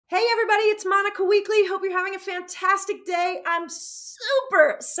everybody, it's Monica Weakley. Hope you're having a fantastic day. I'm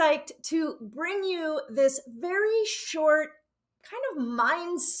super psyched to bring you this very short kind of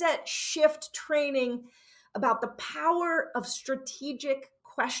mindset shift training about the power of strategic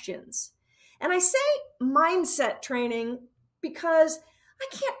questions. And I say mindset training because I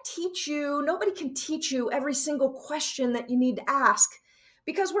can't teach you, nobody can teach you every single question that you need to ask,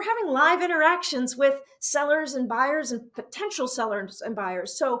 because we're having live interactions with sellers and buyers and potential sellers and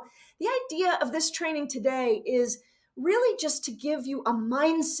buyers. So the idea of this training today is really just to give you a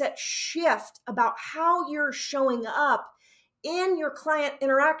mindset shift about how you're showing up in your client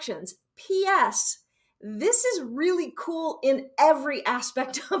interactions. P.S. This is really cool in every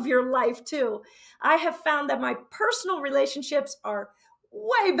aspect of your life too. I have found that my personal relationships are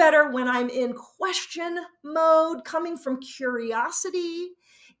way better when I'm in question mode, coming from curiosity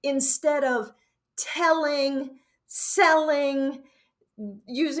instead of telling, selling,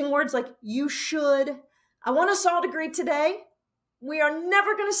 using words like you should. I want us all to agree today, we are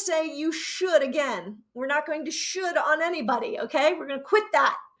never going to say you should again. We're not going to should on anybody, okay? We're going to quit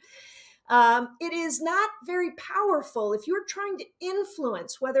that. It is not very powerful if you're trying to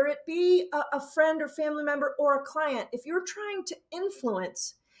influence, whether it be a friend or family member or a client. If you're trying to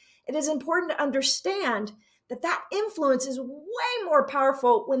influence, it is important to understand that that influence is way more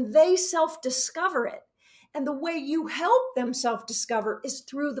powerful when they self-discover it. And the way you help them self-discover is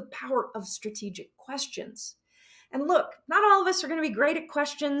through the power of strategic questions. And look, not all of us are going to be great at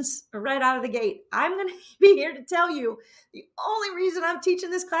questions right out of the gate. I'm going to be here to tell you the only reason I'm teaching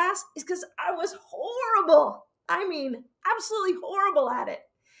this class is because I was horrible. I mean, absolutely horrible at it.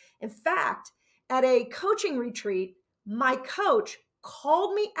 In fact, at a coaching retreat, my coach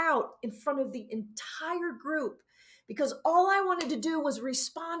called me out in front of the entire group because all I wanted to do was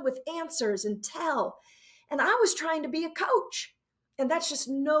respond with answers and tell. And I was trying to be a coach. And that's just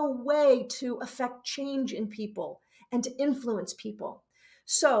no way to affect change in people and to influence people.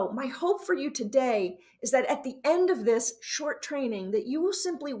 So my hope for you today is that at the end of this short training, that you will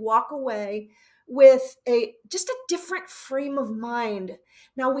simply walk away with just a different frame of mind.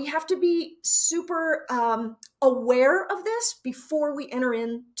 Now, we have to be super aware of this before we enter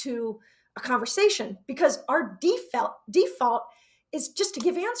into a conversation, because our default is just to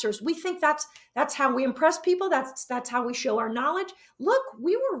give answers. We think that's how we impress people. That's how we show our knowledge. Look,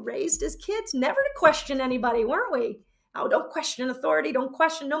 we were raised as kids never to question anybody, weren't we? Oh, don't question authority. Don't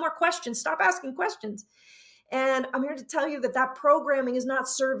question. No more questions. Stop asking questions. And I'm here to tell you that that programming is not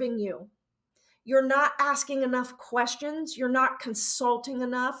serving you. You're not asking enough questions. You're not consulting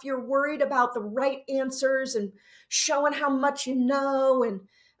enough. You're worried about the right answers and showing how much you know. And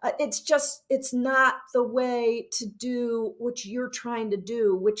it's not the way to do what you're trying to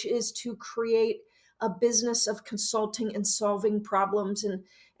do, which is to create a business of consulting and solving problems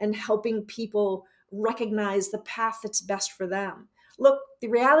and helping people recognize the path that's best for them. Look, the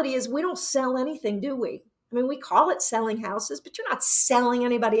reality is we don't sell anything, do we? I mean, we call it selling houses, but you're not selling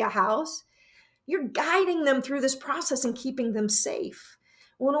anybody a house. You're guiding them through this process and keeping them safe.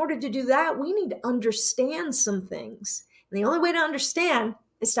 Well, in order to do that, we need to understand some things. And the only way to understand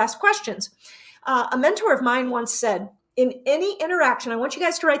is to ask questions. A mentor of mine once said, in any interaction, I want you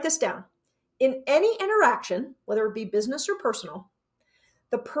guys to write this down. In any interaction, whether it be business or personal,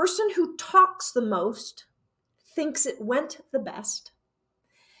 the person who talks the most thinks it went the best,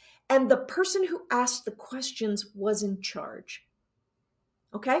 and the person who asked the questions was in charge.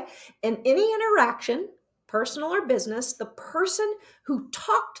 Okay? In any interaction, personal or business, the person who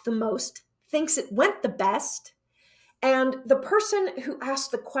talked the most thinks it went the best, and the person who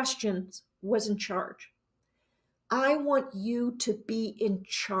asked the questions was in charge. I want you to be in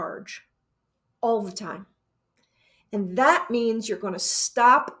charge all the time. And that means you're going to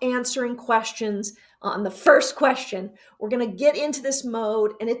stop answering questions on the first question. We're going to get into this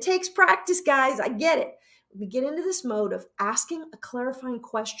mode, and it takes practice, guys. I get it. We get into this mode of asking a clarifying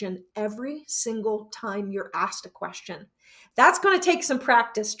question every single time you're asked a question. That's going to take some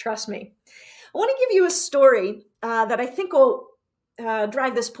practice, trust me. I want to give you a story that I think will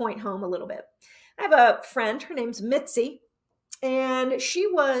drive this point home a little bit. I have a friend, her name's Mitzi, and she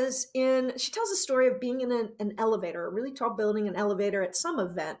tells a story of being in an elevator, a really tall building, an elevator at some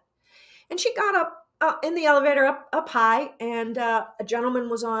event. And she got up in the elevator up high, and a gentleman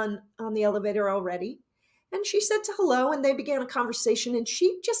was on the elevator already. And she said hello, and they began a conversation, and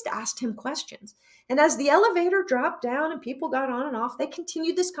she just asked him questions. And as the elevator dropped down and people got on and off, they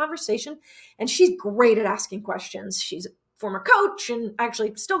continued this conversation, and she's great at asking questions. She's a former coach and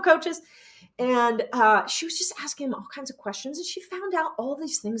actually still coaches. And she was just asking him all kinds of questions, and she found out all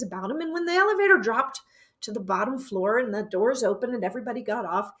these things about him. And when the elevator dropped to the bottom floor and the doors open and everybody got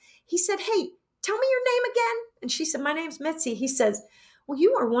off, he said, "Hey, tell me your name again." And she said, "My name's Mitzi." He says, "Well,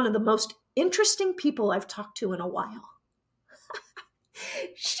 you are one of the most interesting people I've talked to in a while."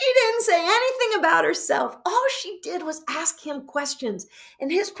 She didn't say anything about herself. All she did was ask him questions,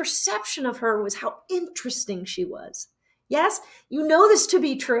 and his perception of her was how interesting she was. Yes, you know this to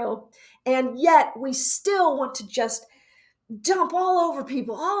be true, and yet we still want to just dump all over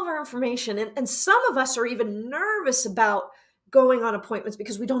people, all of our information. And some of us are even nervous about going on appointments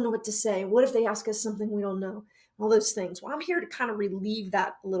because we don't know what to say. What if they ask us something we don't know? All those things. Well, I'm here to kind of relieve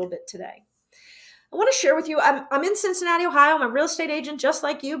that a little bit today. I want to share with you, I'm in Cincinnati, Ohio. I'm a real estate agent just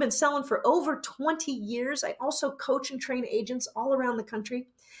like you. Been selling for over 20 years. I also coach and train agents all around the country.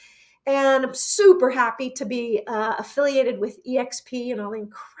 And I'm super happy to be affiliated with EXP and all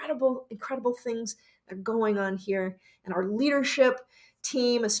the incredible things that are going on here. And our leadership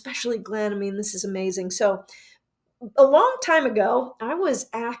team, especially Glenn, I mean, this is amazing. So a long time ago, I was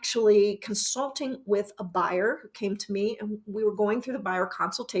actually consulting with a buyer who came to me, and we were going through the buyer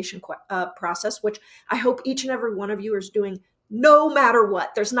consultation process, which I hope each and every one of you is doing no matter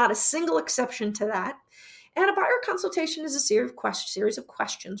what. There's not a single exception to that. And a buyer consultation is a series of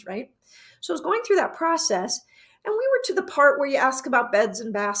questions, right? So I was going through that process, and we were to the part where you ask about beds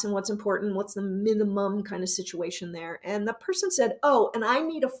and baths and what's important, what's the minimum kind of situation there. And the person said, "Oh, and I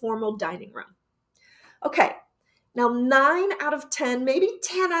need a formal dining room." Okay. Now, 9 out of 10, maybe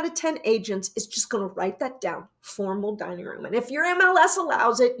 10 out of 10 agents is just going to write that down, formal dining room. And if your MLS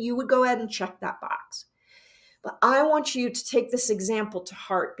allows it, you would go ahead and check that box. But I want you to take this example to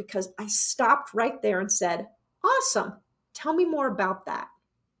heart because I stopped right there and said, "Awesome. Tell me more about that."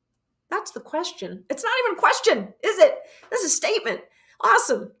 That's the question. It's not even a question, is it? This is a statement.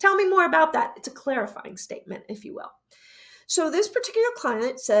 Awesome. Tell me more about that. It's a clarifying statement, if you will. So this particular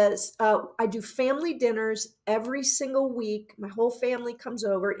client says, "I do family dinners every single week. My whole family comes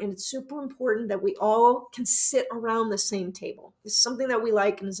over, and it's super important that we all can sit around the same table. It's something that we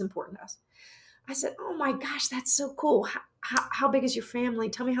like and is important to us." I said, "Oh my gosh, that's so cool. How big is your family?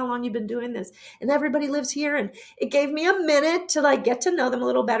 Tell me how long you've been doing this." And everybody lives here. And it gave me a minute to get to know them a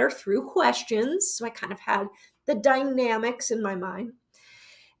little better through questions. So I kind of had the dynamics in my mind.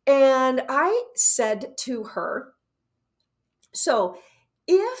 And I said to her, "So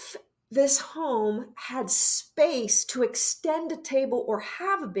if this home had space to extend a table or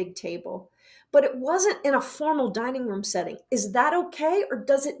have a big table, but it wasn't in a formal dining room setting, is that okay? Or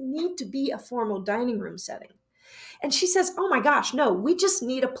does it need to be a formal dining room setting?" And she says, "Oh my gosh, no, we just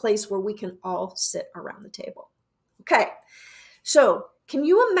need a place where we can all sit around the table." Okay, so can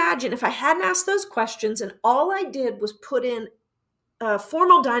you imagine if I hadn't asked those questions and all I did was put in a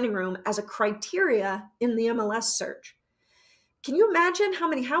formal dining room as a criteria in the MLS search? Can you imagine how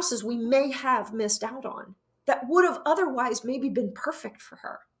many houses we may have missed out on that would have otherwise maybe been perfect for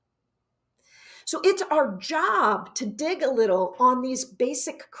her? So it's our job to dig a little on these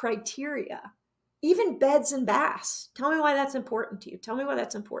basic criteria, even beds and baths. Tell me why that's important to you. Tell me why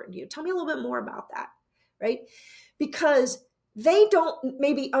that's important to you. Tell me a little bit more about that, right? Because they don't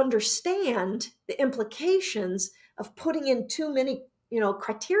maybe understand the implications of putting in too many,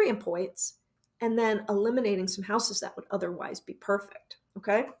 criterion points and then eliminating some houses that would otherwise be perfect,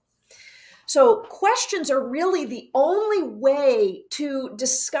 okay? So questions are really the only way to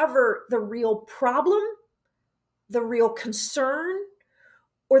discover the real problem, the real concern,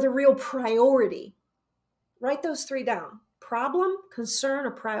 or the real priority. Write those 3 down. Problem, concern,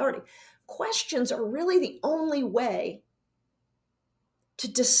 or priority. Questions are really the only way to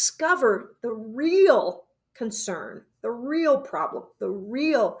discover the real concern, the real problem, the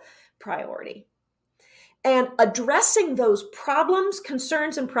real priority. And addressing those problems,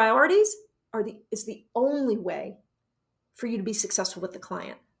 concerns, and priorities is the only way for you to be successful with the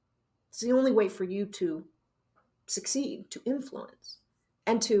client. It's the only way for you to succeed, to influence,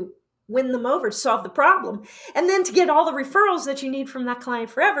 and to win them over, solve the problem, and then to get all the referrals that you need from that client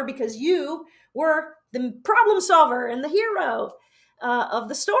forever because you were the problem solver and the hero of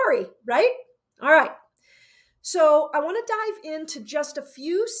the story, right? All right. So I want to dive into just a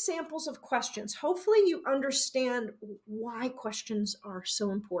few samples of questions. Hopefully you understand why questions are so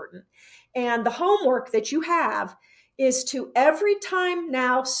important. And the homework that you have is to every time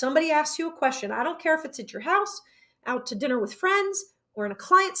now somebody asks you a question, I don't care if it's at your house, out to dinner with friends, or in a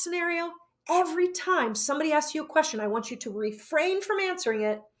client scenario, every time somebody asks you a question, I want you to refrain from answering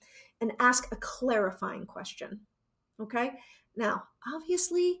it and ask a clarifying question. Okay? Now,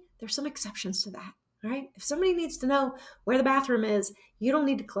 obviously, there's some exceptions to that. All right. If somebody needs to know where the bathroom is, you don't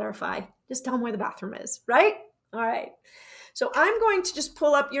need to clarify. Just tell them where the bathroom is, right? All right. So I'm going to just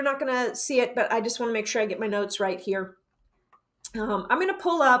pull up, you're not going to see it, but I just want to make sure I get my notes right here. I'm going to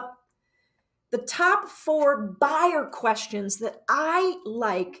pull up the top 4 buyer questions that I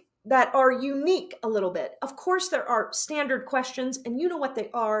like that are unique a little bit. Of course, there are standard questions, and you know what they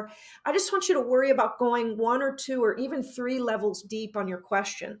are. I just want you to worry about going 1 or 2 or even 3 levels deep on your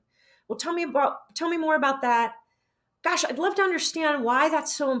question. Well, tell me more about that. Gosh, I'd love to understand why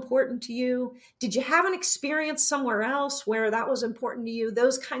that's so important to you. Did you have an experience somewhere else where that was important to you?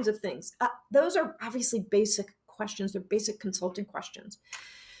 Those kinds of things. Those are obviously basic questions. They're basic consulting questions.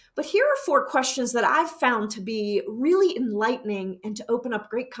 But here are 4 questions that I've found to be really enlightening and to open up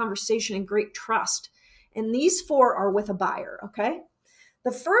great conversation and great trust. And these 4 are with a buyer, okay?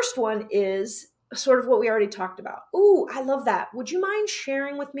 The first one is sort of what we already talked about. Ooh, I love that. Would you mind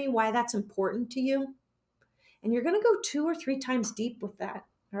sharing with me why that's important to you? And you're going to go 2 or 3 times deep with that,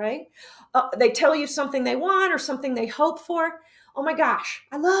 all right? They tell you something they want or something they hope for. Oh my gosh,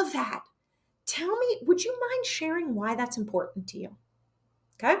 I love that. Tell me, would you mind sharing why that's important to you?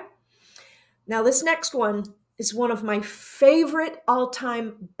 Okay? Now, this next one is one of my favorite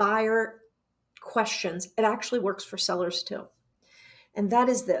all-time buyer questions. It actually works for sellers too. And that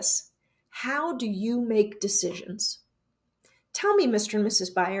is this: how do you make decisions? Tell me, Mr. and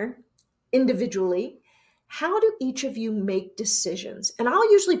Mrs. Buyer, individually, how do each of you make decisions? And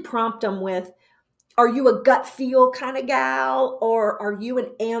I'll usually prompt them with, are you a gut feel kind of gal? Or are you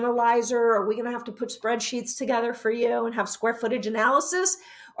an analyzer? Are we going to have to put spreadsheets together for you and have square footage analysis?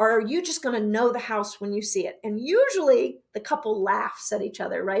 Or are you just going to know the house when you see it? And usually the couple laughs at each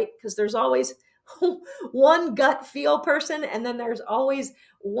other, right? Because there's always one gut feel person, and then there's always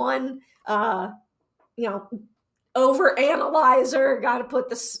one, over analyzer, got to put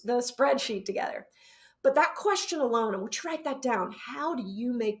the spreadsheet together. But that question alone, and would you write that down? How do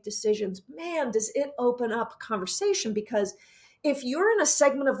you make decisions? Man, does it open up conversation? Because if you're in a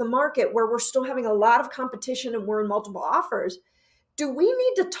segment of the market where we're still having a lot of competition and we're in multiple offers, do we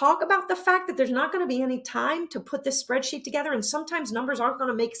need to talk about the fact that there's not going to be any time to put this spreadsheet together, and sometimes numbers aren't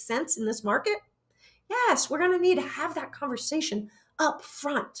going to make sense in this market? Yes, we're going to need to have that conversation up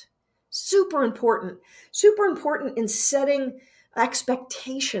front. Super important in setting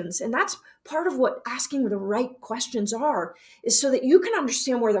expectations. And that's part of what asking the right questions are, is so that you can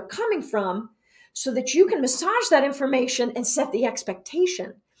understand where they're coming from, so that you can massage that information and set the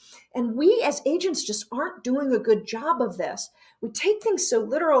expectation. And we as agents just aren't doing a good job of this. We take things so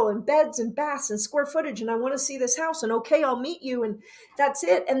literal, and beds and baths and square footage, and I want to see this house, and okay, I'll meet you, and that's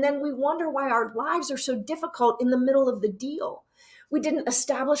it. And then we wonder why our lives are so difficult in the middle of the deal. We didn't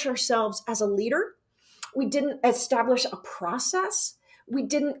establish ourselves as a leader. We didn't establish a process. We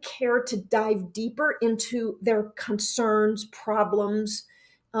didn't care to dive deeper into their concerns, problems,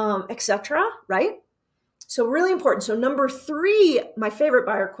 etc., right? So really important. So number 3, my favorite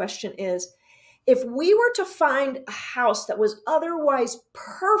buyer question is, if we were to find a house that was otherwise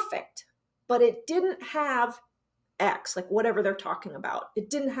perfect, but it didn't have X, like whatever they're talking about, it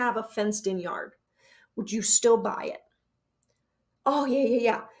didn't have a fenced-in yard, would you still buy it? Oh,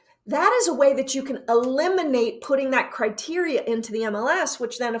 yeah. That is a way that you can eliminate putting that criteria into the MLS,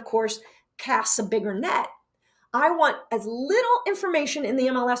 which then, of course, casts a bigger net. I want as little information in the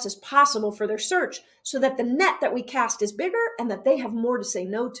MLS as possible for their search, so that the net that we cast is bigger and that they have more to say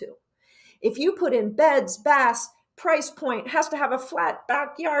no to. If you put in beds, baths, price point, has to have a flat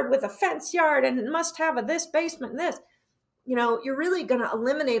backyard with a fence yard, and it must have a this basement and this, you're really going to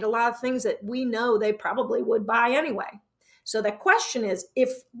eliminate a lot of things that we know they probably would buy anyway. So the question is, if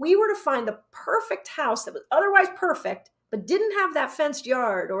we were to find the perfect house that was otherwise perfect, but didn't have that fenced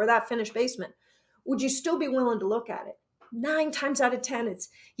yard or that finished basement, would you still be willing to look at it? 9 times out of 10, it's,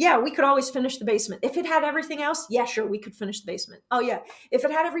 yeah, we could always finish the basement. If it had everything else, yeah, sure, we could finish the basement. Oh yeah, if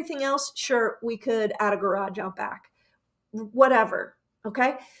it had everything else, sure, we could add a garage out back. Whatever,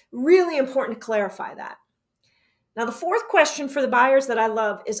 okay? Really important to clarify that. Now, the 4th question for the buyers that I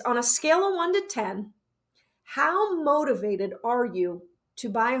love is, on a scale of 1 to 10, how motivated are you to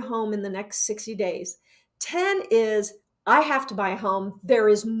buy a home in the next 60 days? 10 is, I have to buy a home. There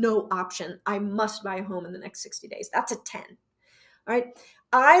is no option. I must buy a home in the next 60 days. That's a 10. All right.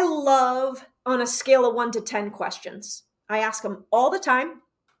 I love, on a scale of 1 to 10 questions. I ask them all the time.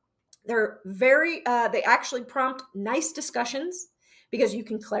 They're they actually prompt nice discussions, because you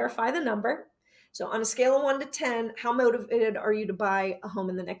can clarify the number. So on a scale of 1 to 10, how motivated are you to buy a home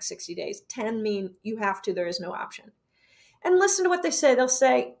in the next 60 days? 10 mean you have to, there is no option. And listen to what they say. They'll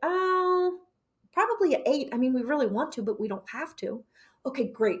say, oh, probably an 8. I mean, we really want to, but we don't have to.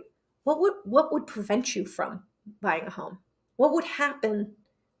 Okay, great. What would prevent you from buying a home? What would happen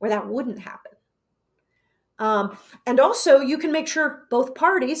where that wouldn't happen? And also you can make sure both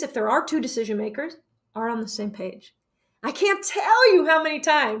parties, if there are two decision makers, are on the same page. I can't tell you how many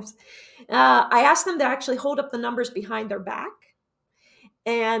times I ask them to actually hold up the numbers behind their back,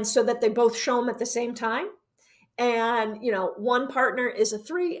 and so that they both show them at the same time. And, one partner is a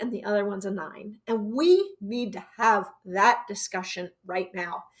 3 and the other one's a 9. And we need to have that discussion right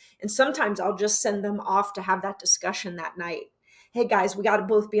now. And sometimes I'll just send them off to have that discussion that night. Hey guys, we got to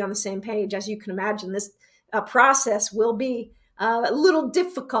both be on the same page. As you can imagine, this process will be a little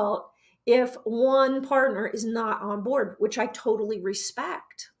difficult if one partner is not on board, which I totally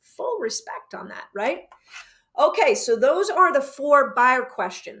respect, full respect on that, right? Okay, so those are the 4 buyer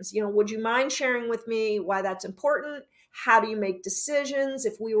questions. Would you mind sharing with me why that's important? How do you make decisions?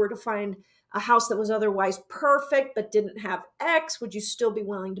 If we were to find a house that was otherwise perfect but didn't have X, would you still be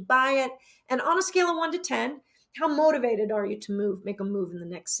willing to buy it? And on a scale of 1 to 10, how motivated are you to make a move in the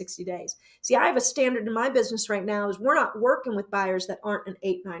next 60 days? See, I have a standard in my business right now is we're not working with buyers that aren't an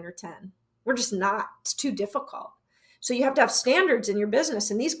 8, 9, or 10. We're just not. It's too difficult. So you have to have standards in your business,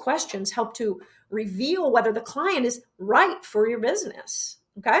 and these questions help to reveal whether the client is right for your business.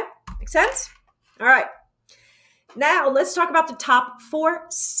 Okay? Make sense? All right. Now let's talk about the top 4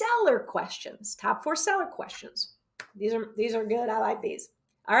 seller questions. Top 4 seller questions. These are good. I like these.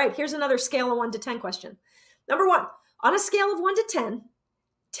 All right. Here's another scale of 1 to 10 question. Number 1, on a scale of 1 to 10,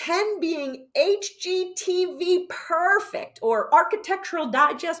 10 being HGTV perfect or Architectural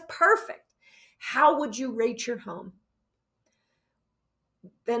Digest perfect, how would you rate your home?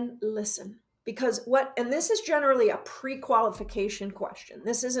 Then listen, because and this is generally a pre-qualification question.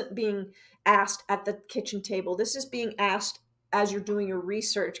 This isn't being asked at the kitchen table. This is being asked as you're doing your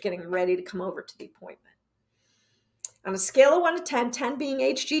research, getting ready to come over to the appointment. On a scale of 1 to 10, 10 being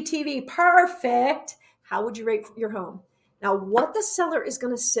HGTV perfect, how would you rate your home? Now, what the seller is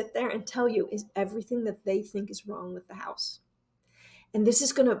going to sit there and tell you is everything that they think is wrong with the house. And this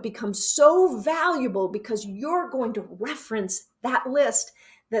is going to become so valuable because you're going to reference that list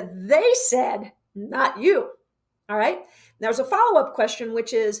that they said, not you. All right. There's a follow-up question,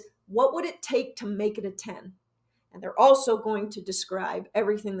 which is, what would it take to make it a 10? And they're also going to describe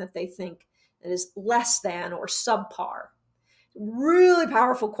everything that they think that is less than or subpar. Really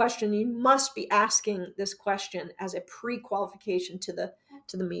powerful question. You must be asking this question as a pre-qualification to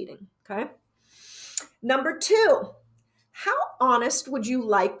the meeting. Okay. Number 2, how honest would you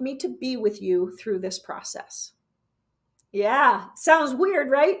like me to be with you through this process? Yeah, sounds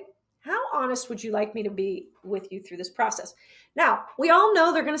weird, right? How honest would you like me to be with you through this process? Now, we all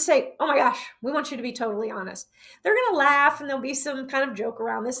know they're going to say, oh my gosh, we want you to be totally honest. They're going to laugh and there'll be some kind of joke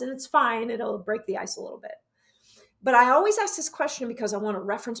around this, and it's fine. It'll break the ice a little bit. But I always ask this question because I want to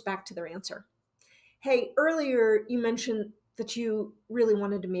reference back to their answer. Hey, earlier you mentioned that you really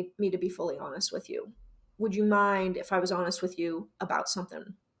wanted me to be fully honest with you. Would you mind if I was honest with you about something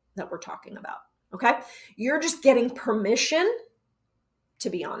that we're talking about? Okay. You're just getting permission to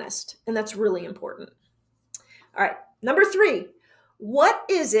be honest. And that's really important. All right. Number 3, what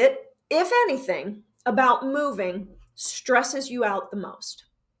is it, if anything, about moving stresses you out the most?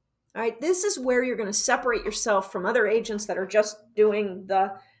 All right. This is where you're going to separate yourself from other agents that are just doing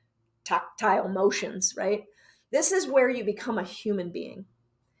the tactile motions, right? This is where you become a human being.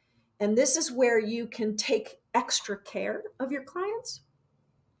 And this is where you can take extra care of your clients.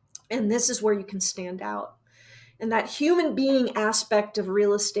 And this is where you can stand out. And that human being aspect of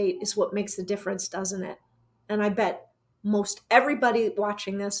real estate is what makes the difference, doesn't it? And I bet most everybody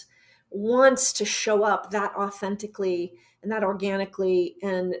watching this wants to show up that authentically and that organically,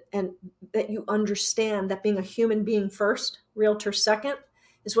 and that you understand that being a human being first, realtor second,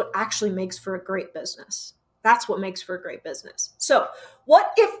 is what actually makes for a great business. That's what makes for a great business. So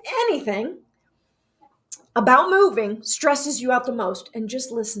what, if anything, about moving stresses you out the most? And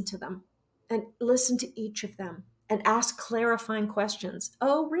just listen to them and listen to each of them and ask clarifying questions.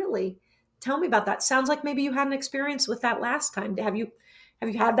 Oh, really? Tell me about that. Sounds like maybe you had an experience with that last time. Have you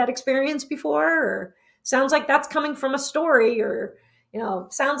had that experience before? Or sounds like that's coming from a story, or,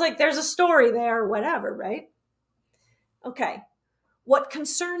 sounds like there's a story there, or whatever, right? Okay. What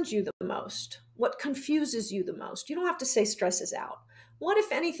concerns you the most? What confuses you the most? You don't have to say stresses out. What,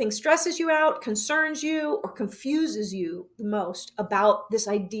 if anything, stresses you out, concerns you, or confuses you the most about this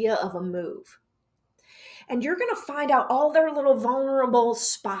idea of a move? And you're going to find out all their little vulnerable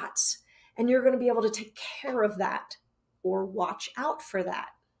spots, and you're going to be able to take care of that or watch out for that.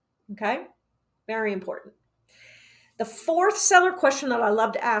 Okay? Very important. The 4th seller question that I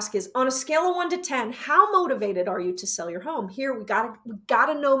love to ask is, on a scale of 1 to 10, how motivated are you to sell your home? Here, we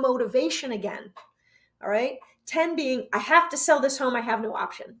gotta know motivation again. All right. 10 being, I have to sell this home, I have no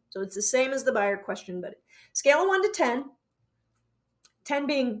option. So it's the same as the buyer question, but scale of 1 to 10, 10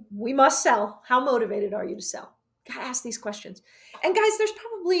 being, we must sell. How motivated are you to sell? Gotta ask these questions. And guys, there's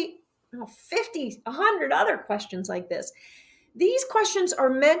probably 50, 100 other questions like this. These questions are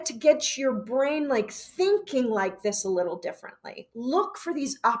meant to get your brain like thinking like this a little differently. Look for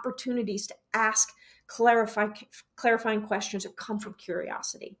these opportunities to ask clarifying questions or come from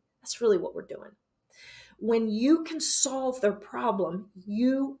curiosity. That's really what we're doing. When you can solve their problem,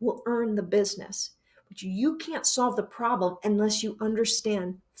 you will earn the business. But you can't solve the problem unless you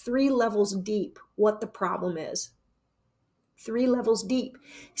understand 3 levels deep what the problem is. 3 levels deep.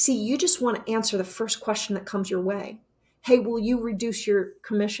 See, you just want to answer the first question that comes your way. Hey, will you reduce your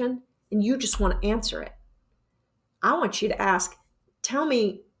commission? And you just want to answer it. I want you to ask, tell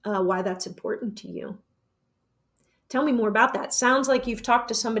me why that's important to you. Tell me more about that. Sounds like you've talked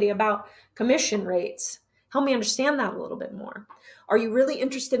to somebody about commission rates. Help me understand that a little bit more. Are you really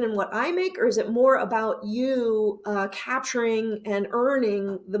interested in what I make, or is it more about you capturing and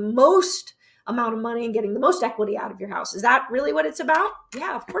earning the most amount of money and getting the most equity out of your house? Is that really what it's about?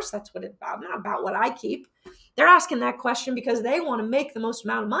 Yeah, of course that's what it's about. Not about what I keep. They're asking that question because they want to make the most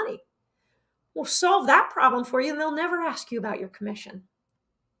amount of money. We'll solve that problem for you and they'll never ask you about your commission.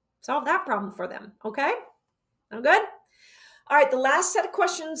 Solve that problem for them, okay? Sound good? All right, the last set of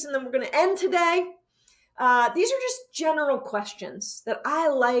questions and then we're going to end today. These are just general questions that I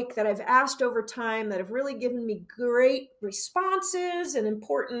like, that I've asked over time, that have really given me great responses and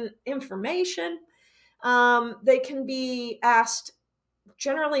important information. They can be asked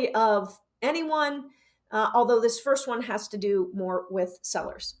generally of anyone, although this first one has to do more with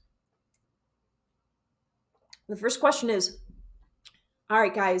sellers. The first question is, all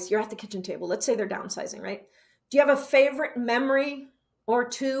right, guys, you're at the kitchen table. Let's say they're downsizing, right? Do you have a favorite memory or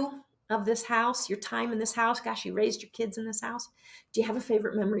two of this house, your time in this house? Gosh, you raised your kids in this house. Do you have a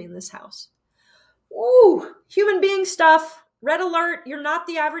favorite memory in this house? Ooh, human being stuff. Red alert, you're not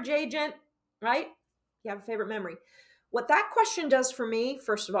the average agent, right? You have a favorite memory. What that question does for me,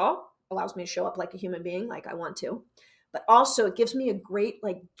 first of all, allows me to show up like a human being, like I want to, but also it gives me a great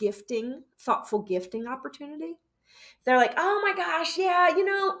like gifting, thoughtful gifting opportunity. They're like, oh my gosh, yeah,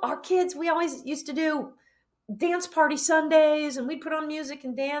 our kids, we always used to do dance party Sundays and we'd put on music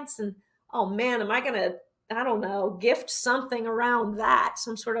and dance, and oh man, am I gonna, I don't know, gift something around that,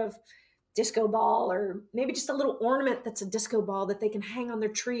 some sort of disco ball, or maybe just a little ornament that's a disco ball that they can hang on their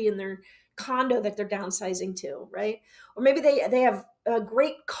tree in their condo that they're downsizing to, right? Or maybe they have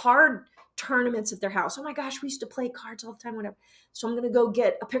great card tournaments at their house. Oh my gosh, we used to play cards all the time, whatever. So I'm gonna go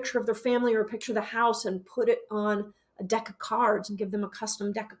get a picture of their family or a picture of the house and put it on a deck of cards and give them a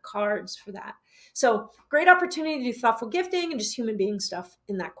custom deck of cards for that. So great opportunity to do thoughtful gifting and just human being stuff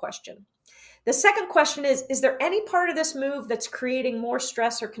in that question. The second question is there any part of this move that's creating more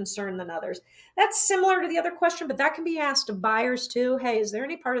stress or concern than others? That's similar to the other question, but that can be asked of buyers too. Hey, is there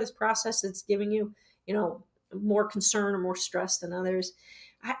any part of this process that's giving you, more concern or more stress than others?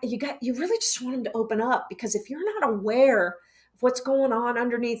 You really just want them to open up, because if you're not aware what's going on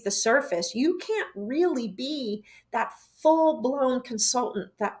underneath the surface, you can't really be that full-blown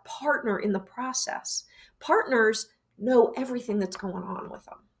consultant, that partner in the process. Partners know everything that's going on with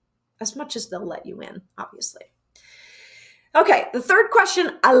them, as much as they'll let you in, obviously. Okay, the third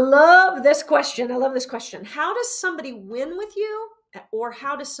question, I love this question. How does somebody win with you, or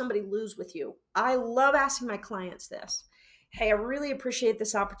how does somebody lose with you? I love asking my clients this. Hey, I really appreciate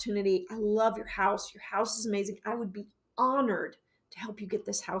this opportunity. I love your house. Your house is amazing. I would be honored to help you get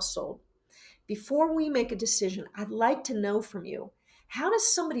this house sold. Before we make a decision, I'd like to know from you, how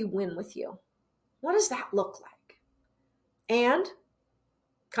does somebody win with you? What does that look like? And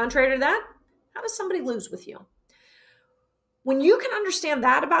contrary to that, how does somebody lose with you? When you can understand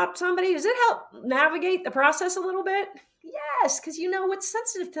that about somebody, does it help navigate the process a little bit? Yes, because you know what's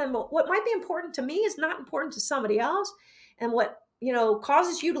sensitive to them. What might be important to me is not important to somebody else. And what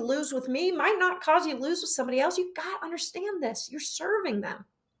causes you to lose with me might not cause you to lose with somebody else. You've got to understand this. You're serving them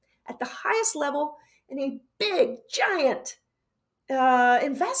at the highest level in a big, giant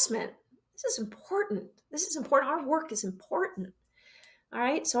investment. This is important. Our work is important. All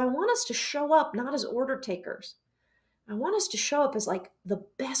right. So I want us to show up not as order takers. I want us to show up as like the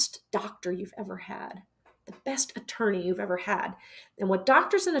best doctor you've ever had, the best attorney you've ever had. And what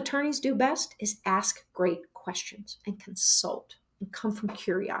doctors and attorneys do best is ask great questions and consult and come from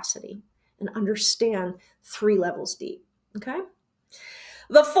curiosity and understand 3 levels deep. Okay.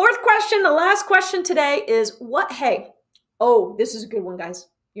 The fourth question, the last question today is this is a good one, guys.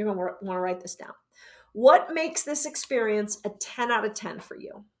 You're going to want to write this down. What makes this experience a 10 out of 10 for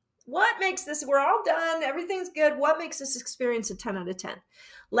you? What makes this, we're all done, everything's good. What makes this experience a 10 out of 10?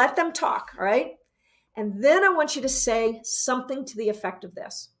 Let them talk, all right? And then I want you to say something to the effect of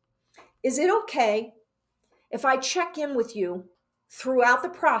this. Is it okay if I check in with you throughout the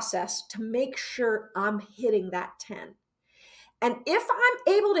process to make sure I'm hitting that 10? And if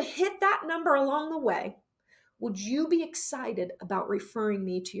I'm able to hit that number along the way, would you be excited about referring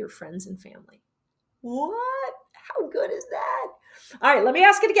me to your friends and family? What? How good is that? All right, let me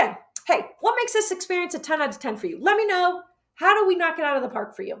ask it again. Hey, what makes this experience a 10 out of 10 for you? Let me know. How do we knock it out of the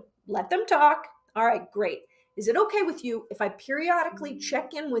park for you? Let them talk. All right, great. Is it okay with you if I periodically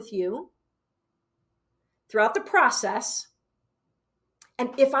check in with you throughout the process?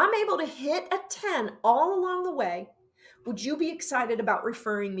 And if I'm able to hit a 10 all along the way, would you be excited about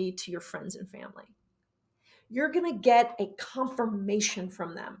referring me to your friends and family? You're going to get a confirmation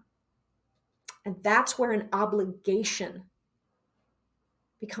from them. And that's where an obligation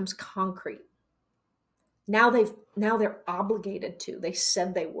becomes concrete. Now they're obligated to. They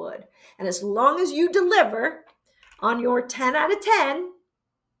said they would. And as long as you deliver on your 10 out of 10,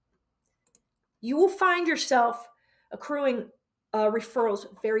 you will find yourself accruing referrals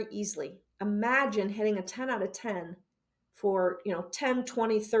very easily. Imagine hitting a 10 out of 10 for 10,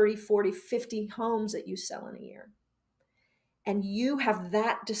 20, 30, 40, 50 homes that you sell in a year. And you have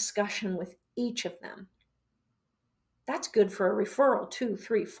that discussion with each of them. That's good for a referral, 2,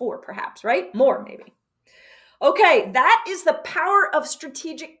 3, 4 perhaps, right? More maybe. Okay, that is the power of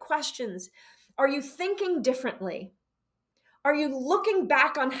strategic questions. Are you thinking differently? Are you looking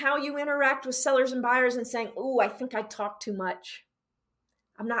back on how you interact with sellers and buyers and saying, oh, I think I talk too much.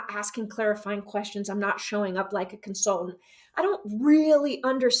 I'm not asking clarifying questions. I'm not showing up like a consultant. I don't really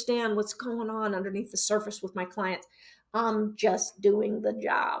understand what's going on underneath the surface with my clients. I'm just doing the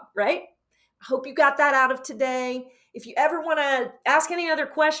job, right? I hope you got that out of today. If you ever want to ask any other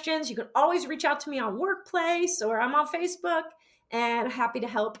questions, you can always reach out to me on Workplace or I'm on Facebook, and happy to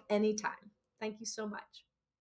help anytime. Thank you so much.